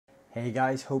Hey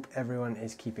guys, hope everyone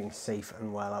is keeping safe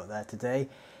and well out there today.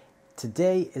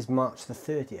 Today is March the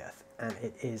 30th and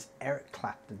it is Eric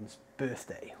Clapton's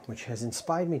birthday, which has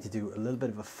inspired me to do a little bit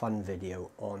of a fun video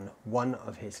on one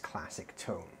of his classic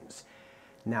tones.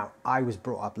 Now, I was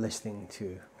brought up listening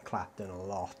to Clapton a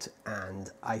lot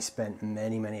and I spent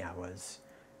many hours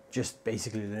just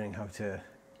basically learning how to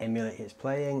emulate his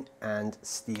playing and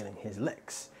stealing his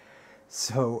licks.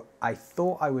 So I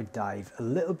thought I would dive a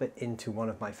little bit into one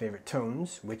of my favorite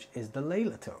tones, which is the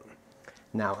Layla tone.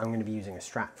 Now I'm going to be using a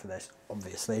Strat for this,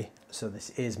 obviously. So this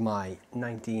is my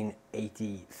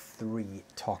 1983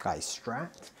 Tokai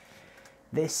Strat.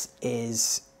 This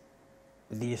is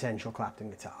the essential Clapton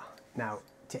guitar. Now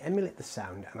to emulate the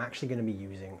sound, I'm actually going to be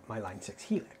using my Line 6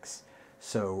 Helix.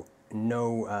 So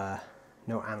no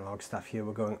analog stuff here.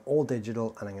 We're going all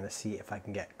digital and I'm going to see if I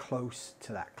can get close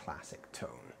to that classic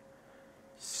tone.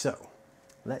 So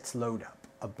let's load up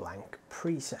a blank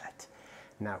preset.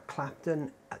 Now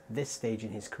Clapton at this stage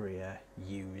in his career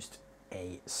used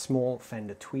a small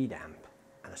Fender Tweed amp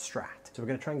and a Strat. So we're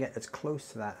going to try and get as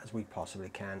close to that as we possibly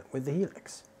can with the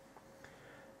Helix.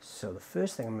 So the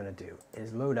first thing I'm going to do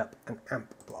is load up an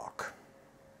amp block.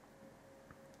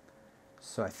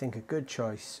 So I think a good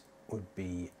choice would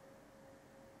be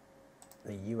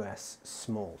the US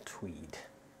Small Tweed.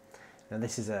 Now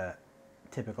this is a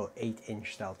typical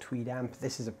 8-inch style Tweed amp.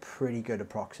 This is a pretty good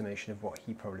approximation of what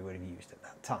he probably would have used at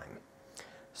that time.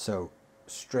 So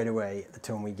straight away the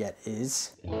tone we get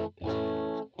is, it's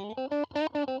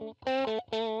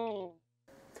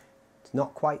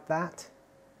not quite that,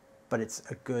 but it's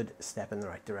a good step in the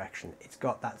right direction. It's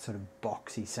got that sort of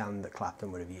boxy sound that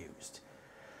Clapton would have used.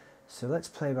 So let's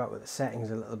play about with the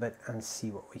settings a little bit and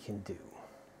see what we can do.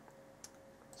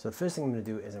 So the first thing I'm going to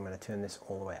do is I'm going to turn this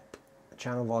all the way up. The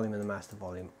channel volume and the master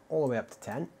volume all the way up to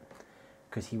 10,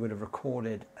 because he would have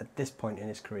recorded at this point in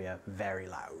his career very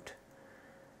loud.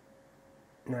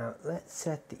 Now let's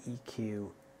set the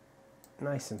EQ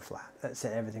nice and flat. Let's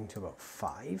set everything to about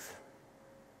 5,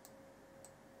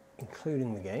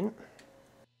 including the gain.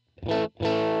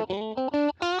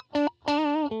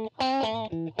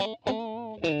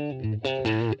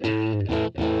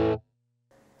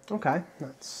 Okay,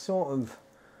 that's sort of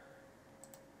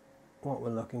what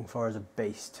we're looking for as a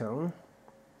bass tone.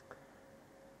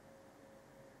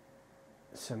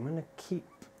 So I'm going to keep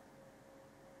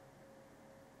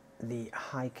the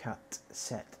high cut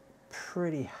set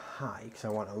pretty high because I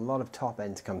want a lot of top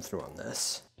end to come through on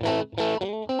this.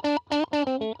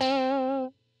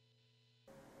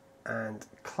 And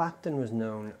Clapton was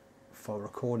known for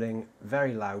recording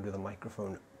very loud with a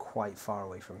microphone quite far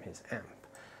away from his amp.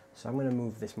 So I'm going to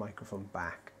move this microphone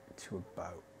back to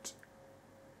about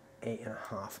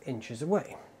 8.5 inches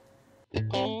away.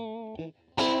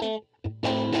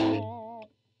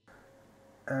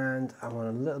 And I want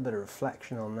a little bit of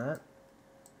reflection on that.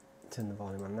 Turn the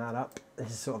volume on that up.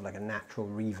 This is sort of like a natural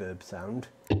reverb sound.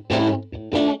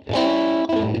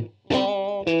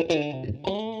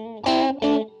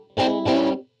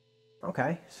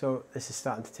 Okay, so this is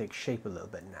starting to take shape a little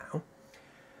bit now.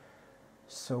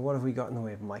 So what have we got in the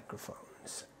way of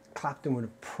microphones? Clapton would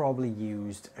have probably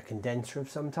used a condenser of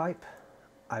some type,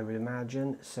 I would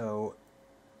imagine. So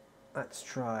let's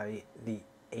try the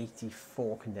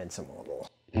 84 condenser model.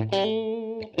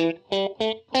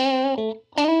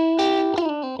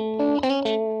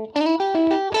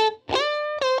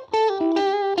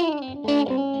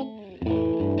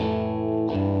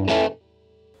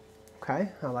 Okay,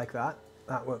 I like that.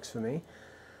 That works for me.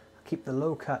 I'll keep the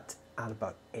low cut at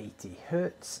about 80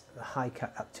 Hertz, the high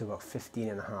cut up to about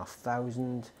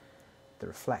 15,500, the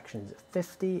reflections at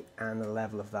 50, and the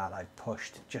level of that I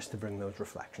pushed just to bring those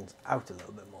reflections out a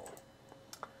little bit more.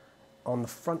 On the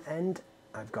front end,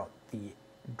 I've got the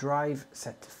drive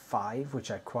set to 5,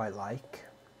 which I quite like.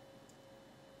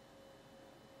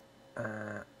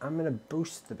 I'm going to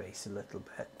boost the bass a little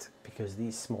bit because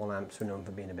these small amps were known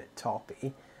for being a bit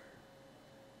toppy.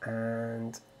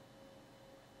 And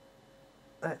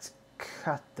let's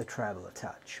cut the treble a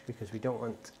touch because we don't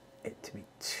want it to be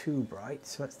too bright.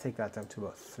 So let's take that down to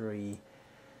about 3,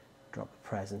 drop the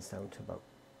presence down to about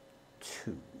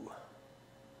 2.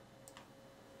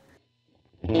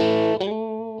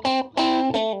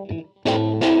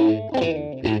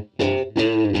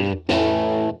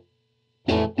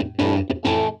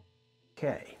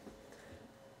 Okay,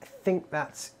 I think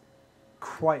that's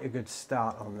quite a good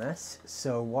start on this.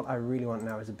 So what I really want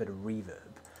now is a bit of reverb.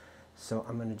 So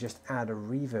I'm going to just add a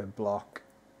reverb block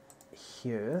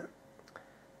here.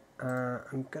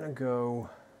 I'm going to go,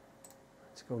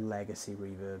 let's go legacy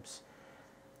reverbs.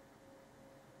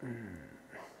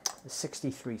 The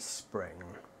 63 Spring.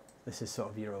 This is sort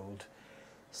of your old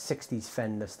 60s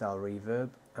Fender style reverb.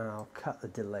 And I'll cut the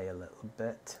delay a little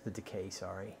bit, the decay,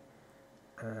 sorry.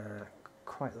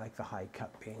 Quite like the high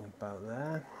cut being about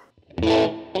there.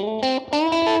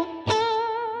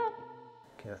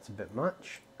 Okay, that's a bit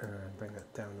much. Bring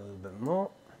that down a little bit more.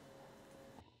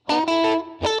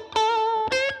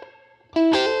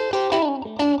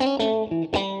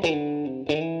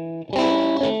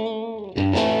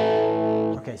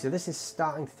 Okay, so this is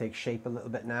starting to take shape a little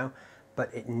bit now,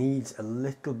 but it needs a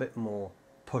little bit more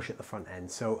push at the front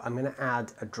end. So I'm going to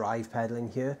add a drive pedal in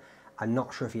here. I'm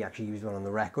not sure if he actually used one on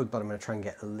the record, but I'm going to try and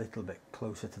get a little bit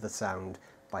closer to the sound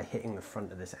by hitting the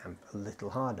front of this amp a little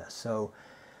harder. So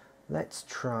let's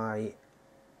try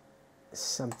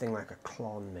something like a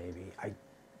clon maybe.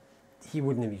 He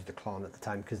wouldn't have used a clon at the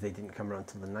time because they didn't come around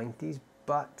till the 90s,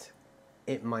 but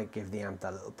it might give the amp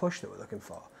that little push that we're looking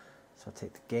for. So I'll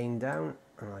take the gain down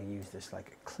and I'll use this like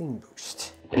a clean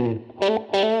boost.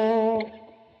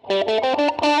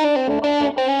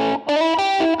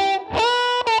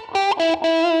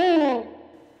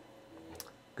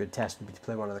 Good test would be to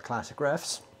play one of the classic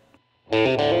riffs.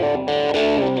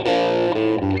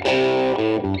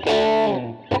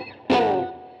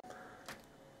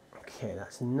 Okay,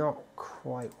 that's not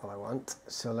quite what I want,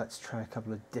 so let's try a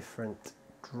couple of different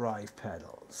drive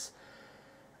pedals.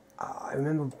 I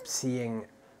remember seeing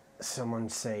someone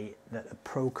say that a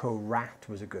Proco Rat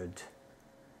was a good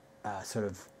sort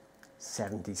of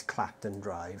 70s Clapton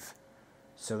drive.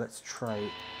 So let's try,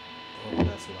 oh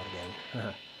that's a lot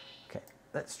again. Okay,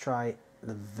 let's try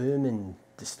the Vermin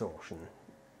distortion.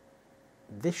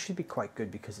 This should be quite good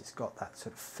because it's got that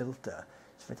sort of filter.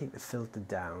 So if I take the filter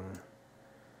down,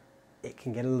 it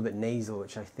can get a little bit nasal,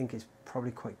 which I think is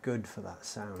probably quite good for that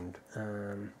sound.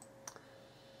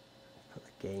 Put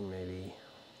the gain maybe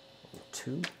on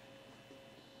 2.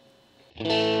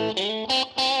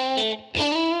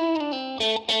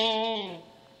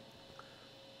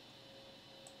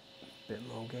 Bit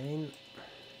more gain.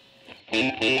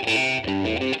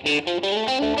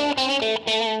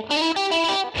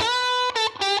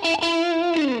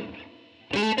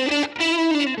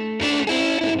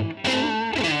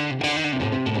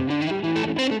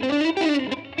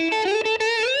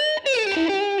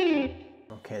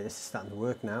 Okay, this is starting to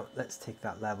work now. Let's take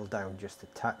that level down just a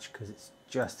touch because it's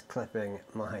just clipping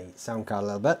my sound card a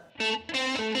little bit.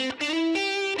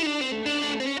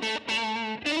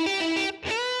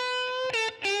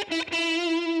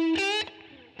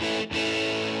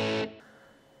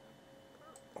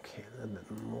 Okay, a little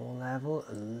bit more level,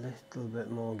 a little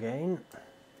bit more gain.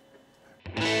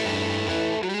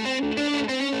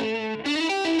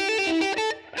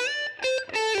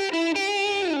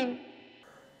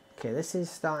 Okay, this is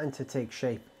starting to take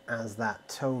shape as that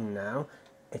tone now.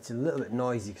 It's a little bit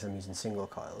noisy because I'm using single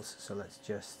coils, so let's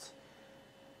just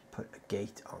put a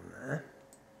gate on there.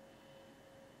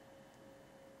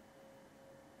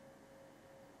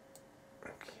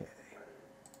 Okay.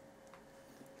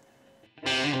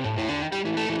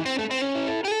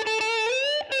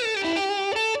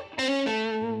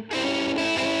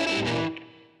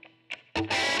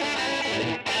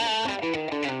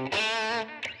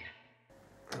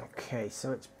 Okay,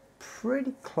 so it's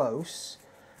pretty close,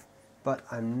 but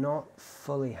I'm not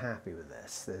fully happy with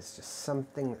this. There's just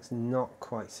something that's not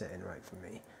quite sitting right for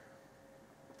me.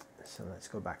 So let's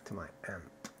go back to my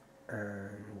amp,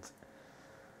 and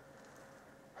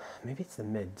maybe it's the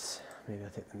mids. Maybe I'll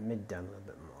take the mid down a little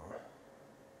bit more.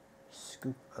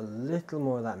 Scoop a little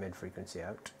more of that mid frequency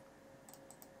out.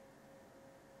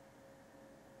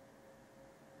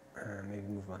 And maybe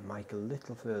move my mic a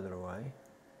little further away.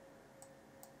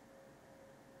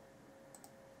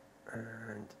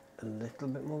 And a little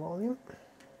bit more volume.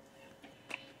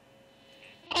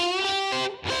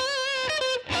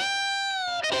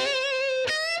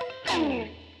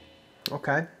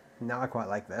 Okay, now I quite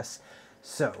like this.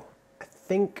 So I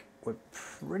think we're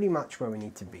pretty much where we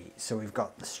need to be. So we've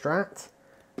got the Strat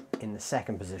in the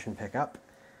second position pickup,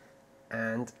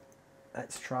 and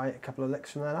let's try a couple of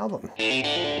licks from that album.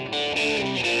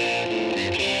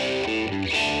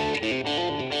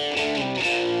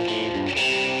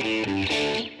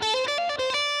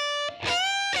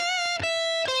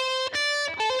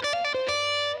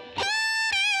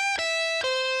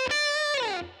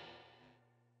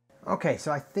 Okay,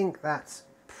 so I think that's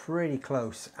pretty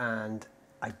close, and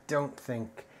I don't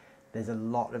think there's a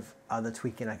lot of other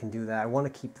tweaking I can do there. I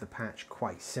want to keep the patch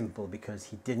quite simple because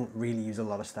he didn't really use a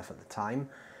lot of stuff at the time.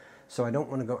 So I don't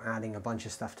want to go adding a bunch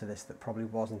of stuff to this that probably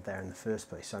wasn't there in the first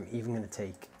place. So I'm even going to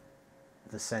take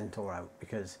the Centaur out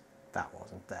because that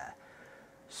wasn't there.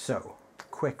 So,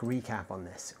 quick recap on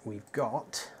this. We've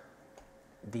got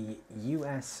the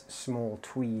US small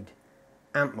tweed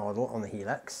amp model on the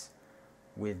Helix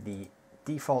with the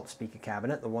default speaker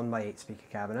cabinet, the 1x8 speaker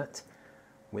cabinet,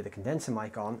 with a condenser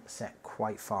mic on set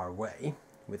quite far away,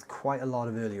 with quite a lot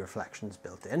of early reflections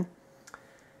built in.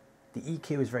 The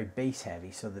EQ is very bass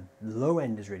heavy, so the low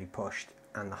end is really pushed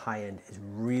and the high end is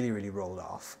really rolled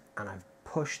off, and I've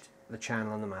pushed the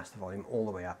channel on the master volume all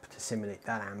the way up to simulate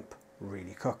that amp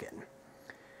really cooking.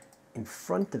 In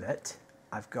front of it,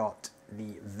 I've got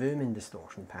the Vermin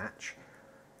distortion patch,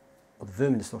 or the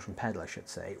Vermin distortion pedal I should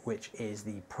say, which is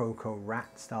the Proco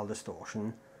Rat style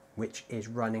distortion, which is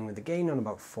running with the gain on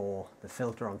about 4, the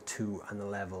filter on 2, and the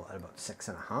level at about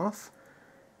 6.5.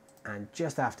 And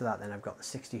just after that then I've got the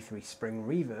 63 spring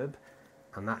reverb,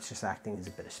 and that's just acting as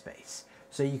a bit of space.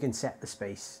 So you can set the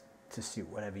space to suit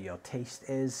whatever your taste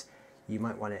is. You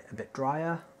might want it a bit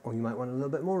drier, or you might want a little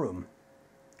bit more room.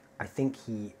 I think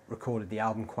he recorded the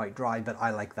album quite dry, but I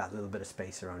like that little bit of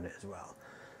space around it as well.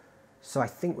 So I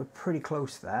think we're pretty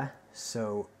close there.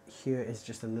 So here is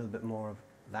just a little bit more of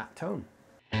that tone.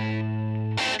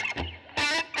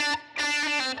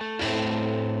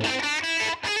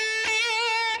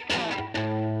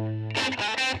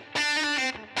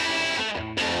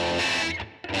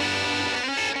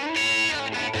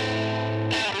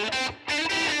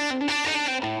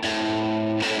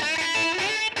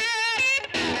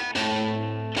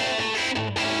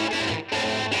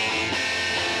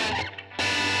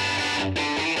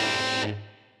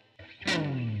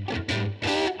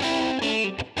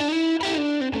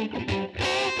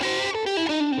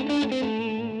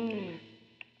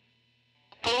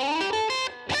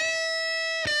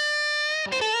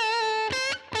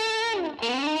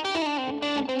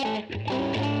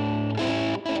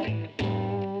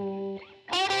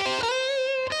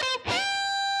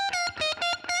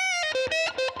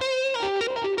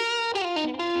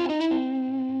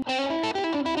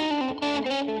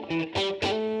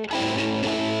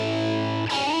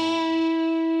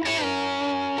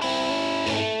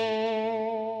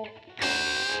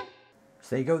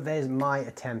 So there you go, there's my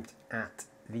attempt at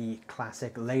the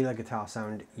classic Layla guitar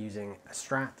sound using a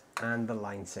Strat and the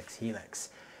Line 6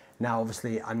 Helix. Now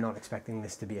obviously I'm not expecting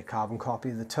this to be a carbon copy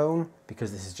of the tone,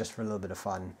 because this is just for a little bit of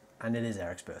fun, and it is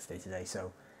Eric's birthday today,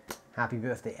 so happy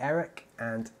birthday Eric,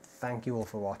 and thank you all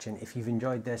for watching. If you've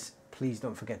enjoyed this, please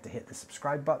don't forget to hit the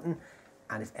subscribe button,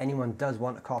 and if anyone does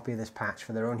want a copy of this patch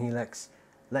for their own Helix,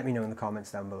 let me know in the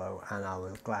comments down below and I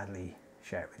will gladly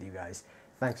share it with you guys.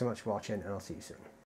 Thanks so much for watching, and I'll see you soon.